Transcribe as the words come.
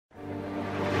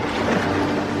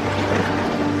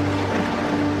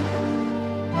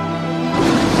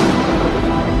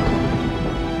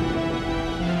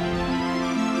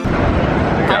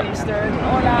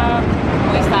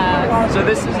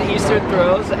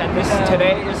and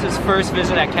today is his first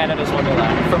visit at Canada's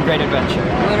Wonderland from Great Adventure.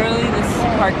 Literally, this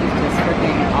park is just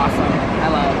freaking awesome.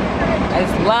 I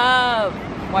just love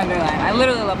Wonderland. I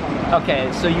literally love Wonderland.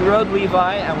 Okay, so you rode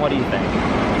Levi, and what do you think?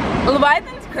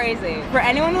 Leviathan's crazy. For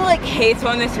anyone who like hates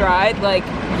on this ride, like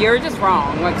you're just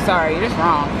wrong. Like sorry, you're just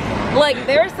wrong. Like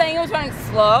they were saying it was running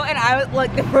slow, and I was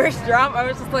like the first drop, I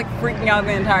was just like freaking out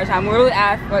the entire time. We really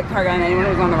asked like Cargo and anyone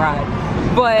who was on the ride.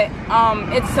 But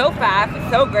it's so fast, it's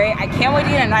so great. I can't wait to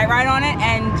get a night ride on it,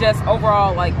 and just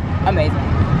overall like amazing.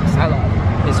 Just, I love it.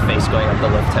 His face going up the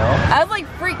lift hill. I was like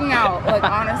freaking out. Like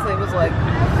honestly, it was like.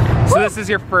 So this is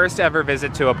your first ever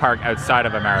visit to a park outside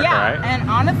of America, yeah, right? And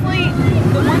honestly,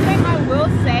 the one thing I will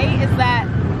say is that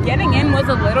getting in was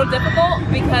a little difficult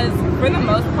because for the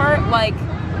most part, like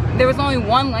there was only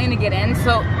one lane to get in,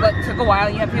 so it took a while.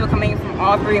 You have people coming in from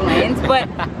all 3 lanes, but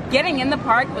getting in the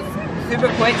park was super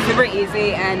quick, super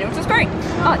easy, and it was just great.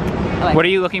 I like What are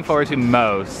you looking forward to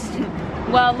most?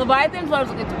 Well, Leviathan's what I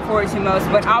was looking forward to most,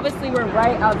 but obviously we're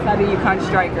right outside of Yukon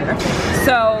Striker.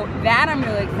 So that I'm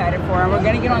really excited for, and we're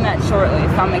gonna get on that shortly,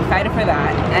 so I'm excited for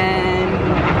that. And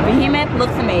Behemoth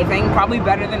looks amazing, probably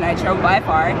better than Nitro by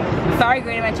far. Sorry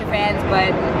Great Adventure fans,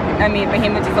 but I mean,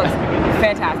 Behemoth just looks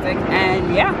fantastic,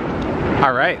 and yeah.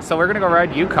 All right, so we're gonna go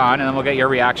ride Yukon, and then we'll get your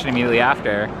reaction immediately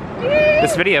after.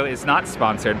 This video is not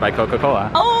sponsored by Coca-Cola.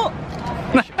 Oh!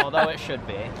 Although it should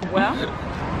be. Well.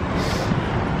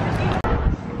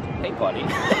 Hey buddy.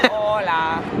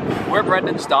 Hola. We're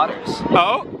Brendan's daughters.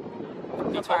 Oh?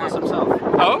 He told us himself.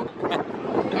 Oh?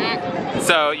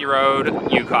 So you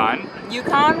rode Yukon.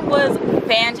 Yukon was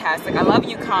fantastic. I love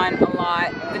Yukon a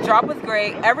lot. The drop was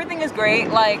great. Everything is great.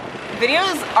 Like,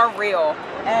 videos are real.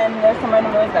 And there's some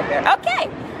random noise back there. Okay.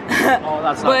 Oh,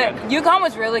 that's not But good. Yukon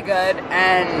was really good,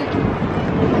 and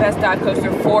best dive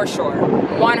coaster for sure.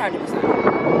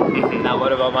 100%. Now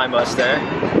what about my Muster?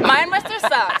 My Muster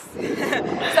sucks.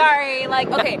 Sorry,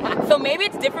 like, okay, so maybe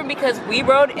it's different because we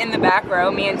rode in the back row,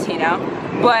 me and Tino,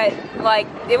 but like,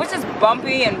 it was just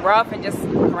bumpy and rough and just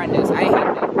horrendous. I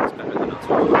hated it. It's better than El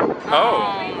Toro.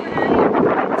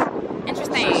 Oh.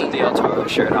 Interesting. This is the El Toro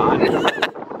shirt on.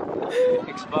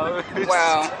 Exposed.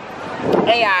 Wow.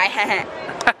 AI.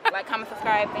 Like, comment,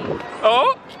 subscribe, thanks.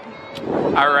 Oh?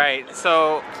 All right,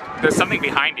 so there's something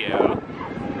behind you.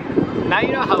 Now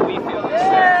you know how we feel. Ew,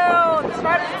 this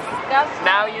ride is disgusting.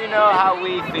 Now you know how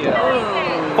we feel.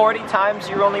 Ooh. 40 times,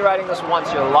 you're only riding this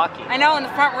once, you're lucky. I know, in the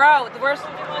front row, the worst.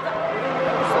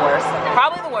 It's the worst.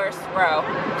 Probably the worst row.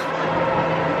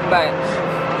 But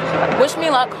wish me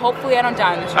luck. Hopefully I don't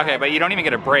die on this ride. Okay, but you don't even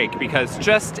get a break because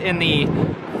just in the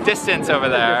distance over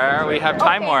there, we have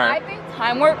Time Warp. I think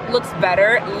Time Warp looks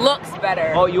better.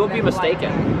 Oh, you will be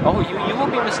mistaken. Oh, you will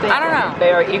be mistaken. I don't know.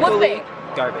 They are We'll equally see.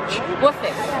 garbage. We'll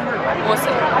see. We'll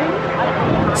see.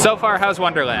 So far, how's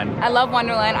Wonderland? I love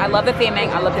Wonderland. I love the theming.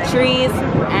 I love the trees.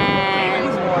 And,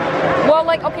 well,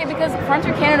 like, okay, because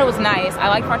Frontier Canada was nice. I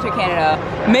like Frontier Canada.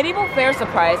 Medieval Fair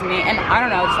surprised me. And I don't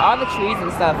know, just all the trees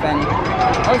and stuff. And,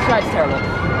 oh, this ride's terrible.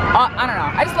 I don't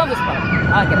know. I just love this park.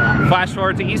 I like it a lot. Flash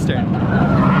forward to Eastern.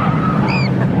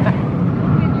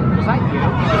 Was that you?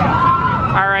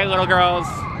 Yeah. All right, little girls,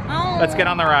 Oh. let's get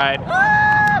on the ride.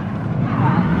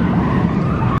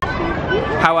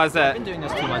 How was I've been it? doing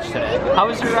this too much today. How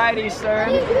was your ride, Eastern?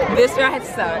 This ride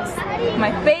sucks.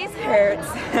 My face hurts.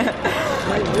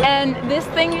 And this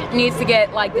thing needs to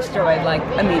get like destroyed like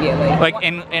immediately. Like,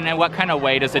 in what kind of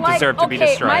way does it Like, deserve to be okay,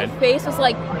 destroyed? my face was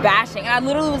like bashing, and I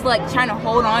literally was like trying to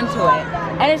hold on to it.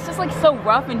 And it's just like so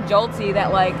rough and jolty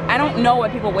that like I don't know why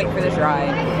people wait for this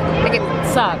ride. Like it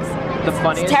sucks. The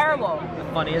funniest It's terrible. The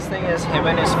funniest thing is him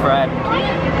and his friend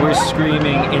were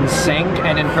screaming in sync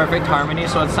and in perfect harmony,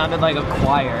 so it sounded like a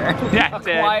choir. Yeah, A it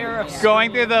did. choir of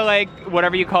Going through the, like,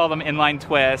 whatever you call them, inline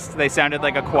twists, they sounded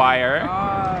like a choir.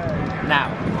 Now,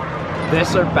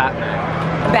 this or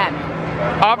Batman? Batman.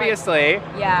 Obviously,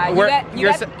 Yeah, you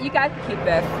guys keep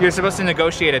this. you're supposed to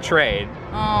negotiate a trade.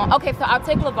 Okay, so I'll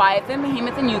take Leviathan,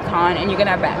 Behemoth, and Yukon, and you can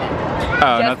have Batman.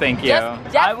 Oh, no thank you.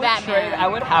 Just Batman. I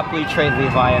would happily trade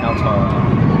Levi and El Toro.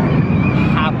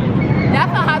 Happily.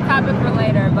 That's a hot topic for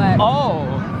later, but Oh!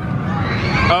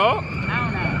 Oh? I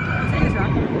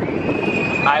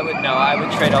don't know. I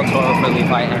would trade El Toro for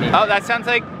Levi any day. Oh, that sounds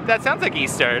like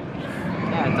Eastern.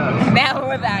 Yeah, it does. That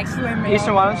was actually me.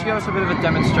 Eastern, why don't you give us a bit of a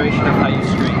demonstration of how you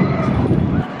stream?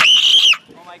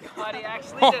 Oh my god, he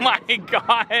actually Oh did. my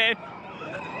god.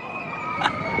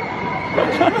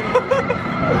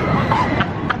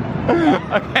 Okay.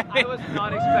 I was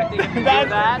not expecting him to do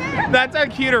that. That's our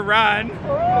cue to run.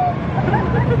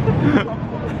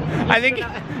 I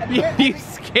think you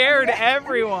scared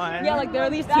everyone. Yeah, like there are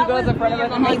these two girls in front of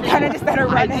us and they kind of just started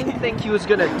I running. didn't think he was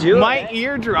gonna do My it.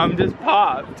 eardrum just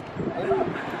popped.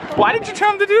 Why did you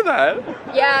tell him to do that?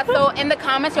 Yeah, so in the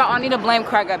comments, y'all all need to blame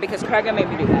Krega because Krega made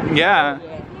me do that. Yeah.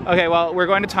 Okay, well, we're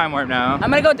going to time warp now. I'm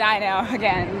gonna go die now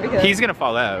again because He's gonna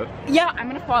fall out. yeah, I'm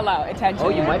gonna fall out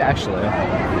intentionally. Oh, you might actually.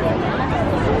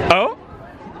 Oh?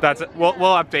 That's it. We'll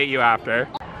update you after.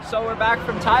 So we're back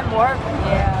from time warp.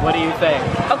 Yeah. What do you think?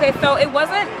 Okay, so it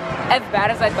wasn't as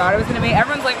bad as I thought it was gonna be.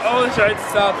 Everyone's like, oh, this ride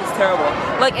sucks, it's terrible.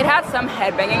 Like, it had some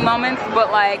headbanging moments,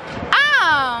 but like,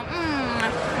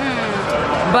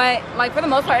 But like for the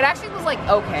most part, it actually was like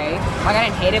okay. Like I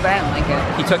didn't hate it, but I didn't like it.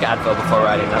 He took Advil before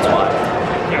riding, that's why.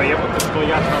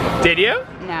 Did you?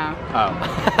 No. Oh.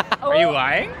 Are you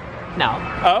lying? No.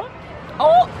 Oh?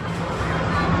 Oh.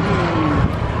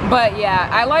 But yeah,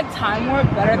 I like Time Warp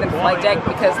better than Flight Deck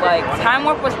because like Time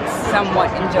Warp was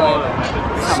somewhat enjoyable.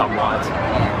 Somewhat.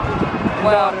 Yeah.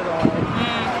 Well,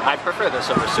 I prefer this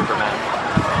over Superman.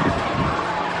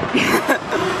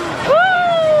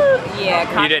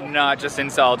 yeah. You did not just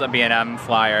insult a B&M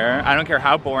flyer. I don't care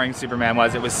how boring Superman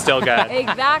was, it was still good.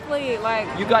 Exactly. Like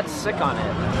You got sick on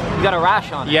it. You got a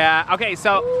rash on it. Yeah, okay,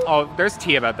 so, oh, there's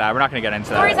tea about that. We're not gonna get into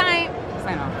story that. time.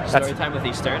 Sign off. Story time with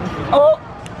Eastern. Oh.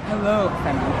 Hello.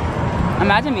 Sign off.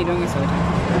 Imagine me doing a story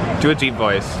time. Do a deep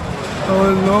voice.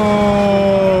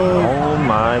 Oh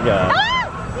my god.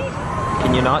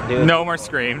 Can you not do it? No more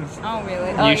screams. Oh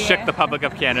really? You shook the public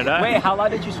of Canada. Wait, how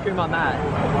loud did you scream on that?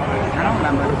 I don't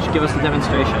remember. You should give us the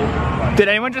demonstration. Did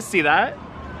anyone just see that?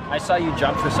 I saw you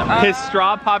jump for something. His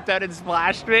straw popped out and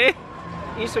splashed me.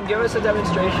 Eastern, give us a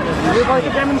demonstration. We'd like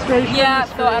a demonstration. Yeah,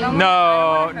 so I don't.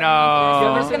 No, So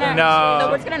no, we're just gonna. no. So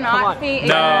we're just gonna Come not on. see.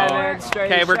 No.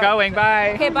 Demonstration. Okay, we're going,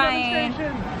 bye. Okay, bye.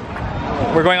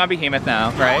 We're going on Behemoth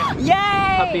now, right?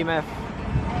 Yay! Puppy myth.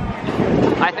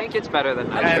 I think it's better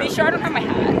than I'm that. pretty sure I don't have my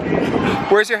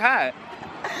hat. Where's your hat?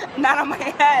 Not on my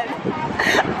head.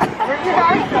 Where's your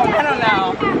hat? I don't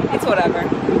know. It's whatever.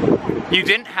 You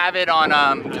didn't have it on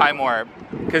Time Warp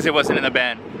because it wasn't in the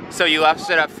bin. So you left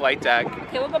it at Flight Deck.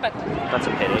 Okay, we'll go back later. That's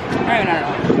a pity. Alright,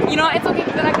 no. You know, it's okay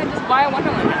because then I can just buy a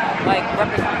Wonderland hat. Like,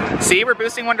 represent. See, we're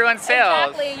boosting Wonderland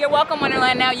sales. Exactly. You're welcome,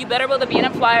 Wonderland. Now you better build a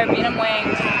B&M Flyer, B&M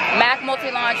Wings, Mac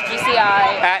Multi-Launch, GCI.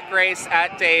 At Grace,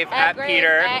 at Dave, at Grace,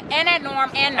 Peter, and at Norm,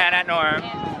 and at Norm.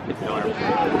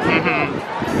 And-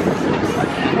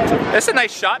 That's a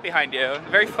nice shot behind you.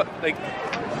 Very like.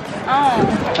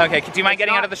 Oh. Okay, do you mind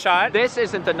getting out of the shot? This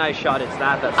isn't the nice shot, it's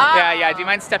that that's Yeah, yeah. Do you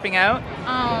mind stepping out?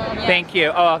 Oh, yeah. Thank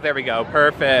you. Oh, there we go.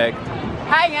 Perfect.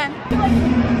 Hi again.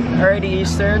 Alrighty,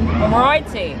 Eastern.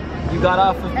 Righty. You got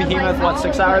off of Behemoth, what,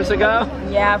 6 hours ago?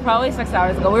 Yeah, probably 6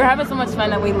 hours ago. We were having so much fun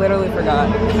that we literally forgot.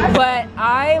 But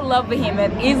I love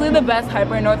Behemoth. Easily the best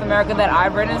hyper in North America that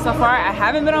I've ridden so far. I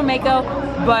haven't been on Mako,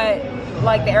 but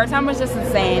like the airtime was just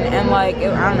insane. And like,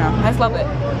 I don't know, I just love it.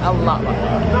 A lot.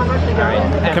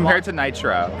 Alright. Compared to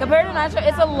Nitro. Compared to Nitro,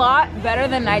 it's a lot better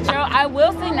than Nitro. I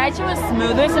will say Nitro is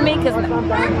smoother to me because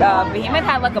Behemoth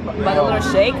had like a little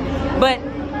shake, but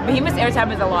Behemoth's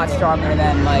airtime is a lot stronger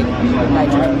than like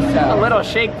Nitro. So. A little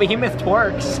shake, Behemoth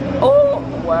twerks. Oh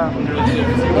wow.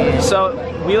 So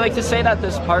we like to say that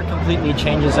this park completely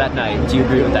changes at night. Do you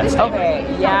agree with that statement?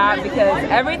 Okay, yeah, because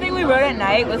everything we rode at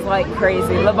night was like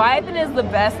crazy. Leviathan is the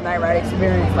best night ride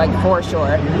experience, like for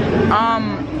sure.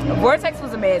 Vortex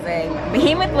was amazing.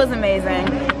 Behemoth was amazing.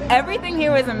 Everything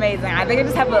here was amazing. I think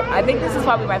I think this is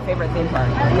probably my favorite theme park.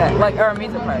 Yeah, like or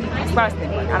amusement park. It's probably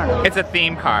theme park. I don't know. It's a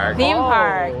theme park. Theme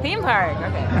park. Theme park.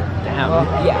 Okay. Damn. Well,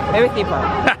 yeah, favorite theme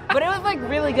park. But it was like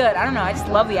really good. I don't know. I just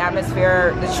love the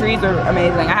atmosphere. The trees are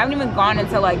amazing. I haven't even gone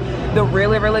into like the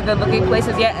really good looking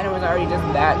places yet, and it was already just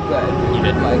that good. You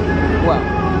didn't? Like, well,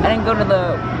 I didn't go to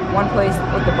the one place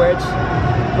with the bridge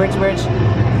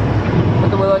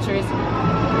with the willow trees.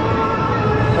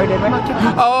 Or did we?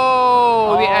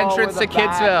 Oh, the entrance with to the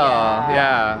back, Kidsville.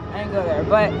 Yeah. I didn't go there,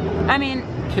 but I mean,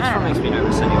 Kidsville makes me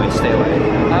nervous anyway, stay away.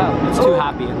 Oh, It's too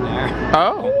happy in there.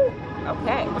 Oh.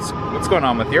 okay. What's going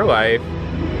on with your life?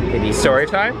 Story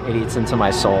time? It eats into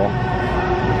my soul.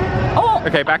 Oh.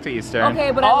 Okay, back to Eastern.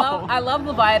 Okay, but I love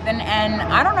Leviathan, and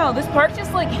I don't know, this park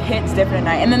just like hits different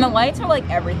at night, and then the lights are like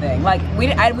everything. Like we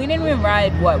didn't even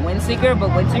ride Windseeker, but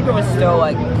Windseeker was still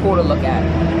like cool to look at,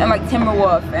 and like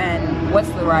Timberwolf, and what's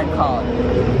the ride called?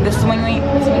 The swingy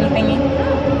thingy.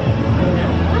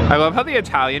 I love how the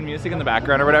Italian music in the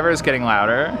background or whatever is getting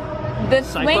louder. The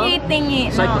Cyclone? swingy thingy. No,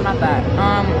 Cyclone? not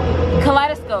that.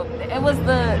 Kaleidoscope. It was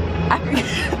the. I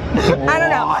don't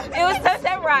know. It was such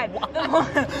a ride.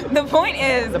 The point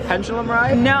is. The pendulum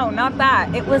ride? No, not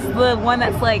that. It was the one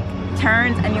that's like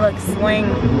turns and you like swing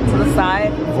to the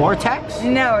side. Vortex?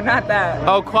 No, not that.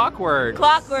 Oh, Clockworks.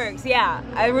 Clockworks, yeah.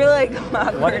 I really like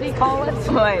Clockworks. What did he call it?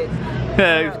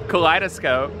 What?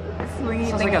 Kaleidoscope. Swingy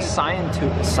Sounds thingy. like a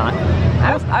scientist's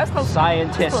I was close.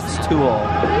 tool.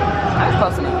 I was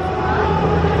close enough.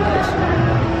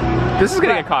 This is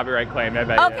gonna get copyright claimed, I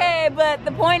bet you. Okay, but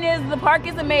the point is, the park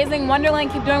is amazing.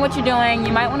 Wonderland, keep doing what you're doing.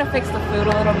 You might want to fix the food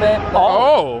a little bit. But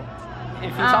Oh! If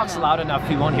he talks loud enough,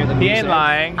 he won't hear the He music. ain't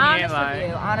lying. He ain't honest lying.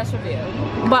 review, honest review.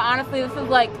 But honestly, this is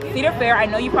like Cedar Fair. I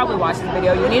know you probably watched the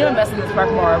video. You need to invest in this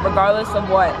park more, regardless of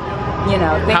what, you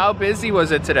know. How busy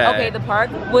was it today? Okay, the park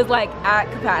was like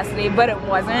at capacity, but it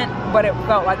wasn't, but it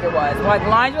felt like it was. Like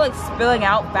lines were like spilling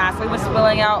out fast. It was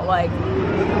spilling out like,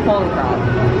 holy crap.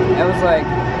 It was like,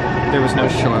 There was no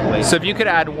short wait. So if you could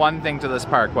add one thing to this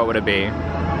park, what would it be? I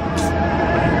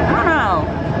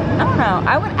don't know.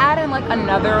 I would add in like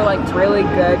another like really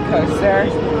good coaster.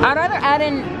 I'd rather add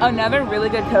in another really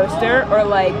good coaster or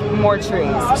like more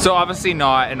trees. So obviously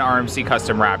not an RMC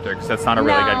Custom Raptor, because that's not a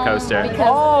really good coaster. Because,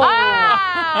 Oh!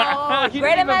 oh! You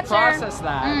Great didn't even Adventure. process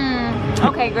that.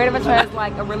 Okay, Great Adventure has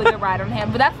like a really good ride on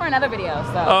him, but that's for another video.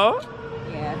 So Oh?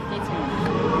 yeah, stay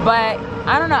tuned. But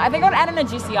I don't know. I think I would add in a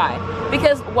GCI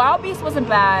because Wild Beast wasn't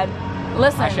bad.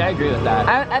 Listen, Actually, I agree with that.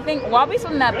 I think Wild Beast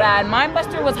wasn't that bad.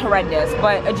 Mindbuster was horrendous,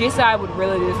 but a GCI would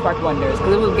really do this park wonders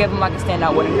because it would give them like a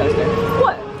standout wooden coaster.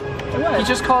 What? He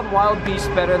just called Wild Beast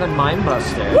better than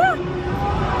Mindbuster. Yeah.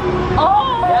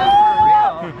 Oh.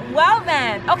 Yeah, for real. Well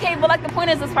then. Okay, but like the point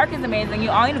is, this park is amazing. You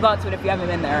all need to go out to it if you haven't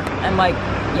been there. And like,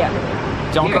 yeah.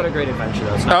 Don't go to Great Adventure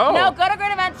though. It's not Oh! No, go to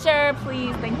Great Adventure,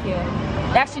 please. Thank you.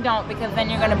 Actually, don't, because then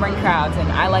you're gonna bring crowds,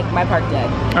 and I like my park dead.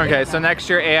 Okay, so next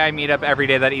year AI meetup every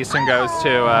day that Easton goes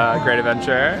to Great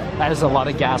Adventure. That is a lot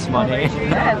of gas money.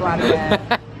 That is a lot of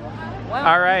that. Well,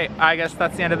 All right, I guess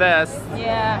that's the end of this.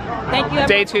 yeah. Thank you.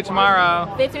 Day everyone. 2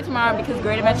 tomorrow. Day 2 tomorrow because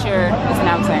Great Adventure is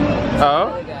announcing. It's Oh?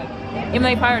 really good. Even though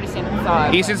you probably already seen it. Saw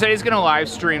it. Easton said he's gonna live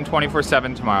stream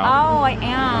 24/7 tomorrow. Oh, I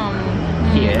am.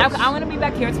 He is? I'm gonna be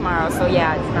back here tomorrow, so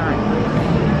yeah, it's fine.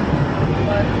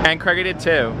 And Craigie did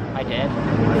too. I did.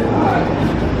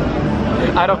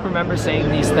 I don't remember saying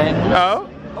these things. Oh?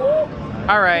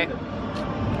 All right.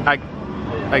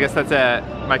 I guess that's it.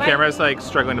 My Bye. camera's like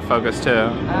struggling to focus too.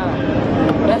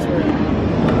 Oh, that's weird.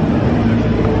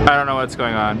 I don't know what's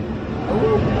going on.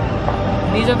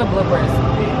 Ooh. These are the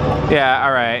bloopers. Yeah,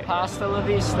 all right. Hasta la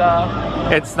vista.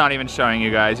 It's not even showing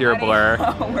you guys. You're a blur.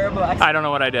 We're black. I don't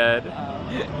know what I did.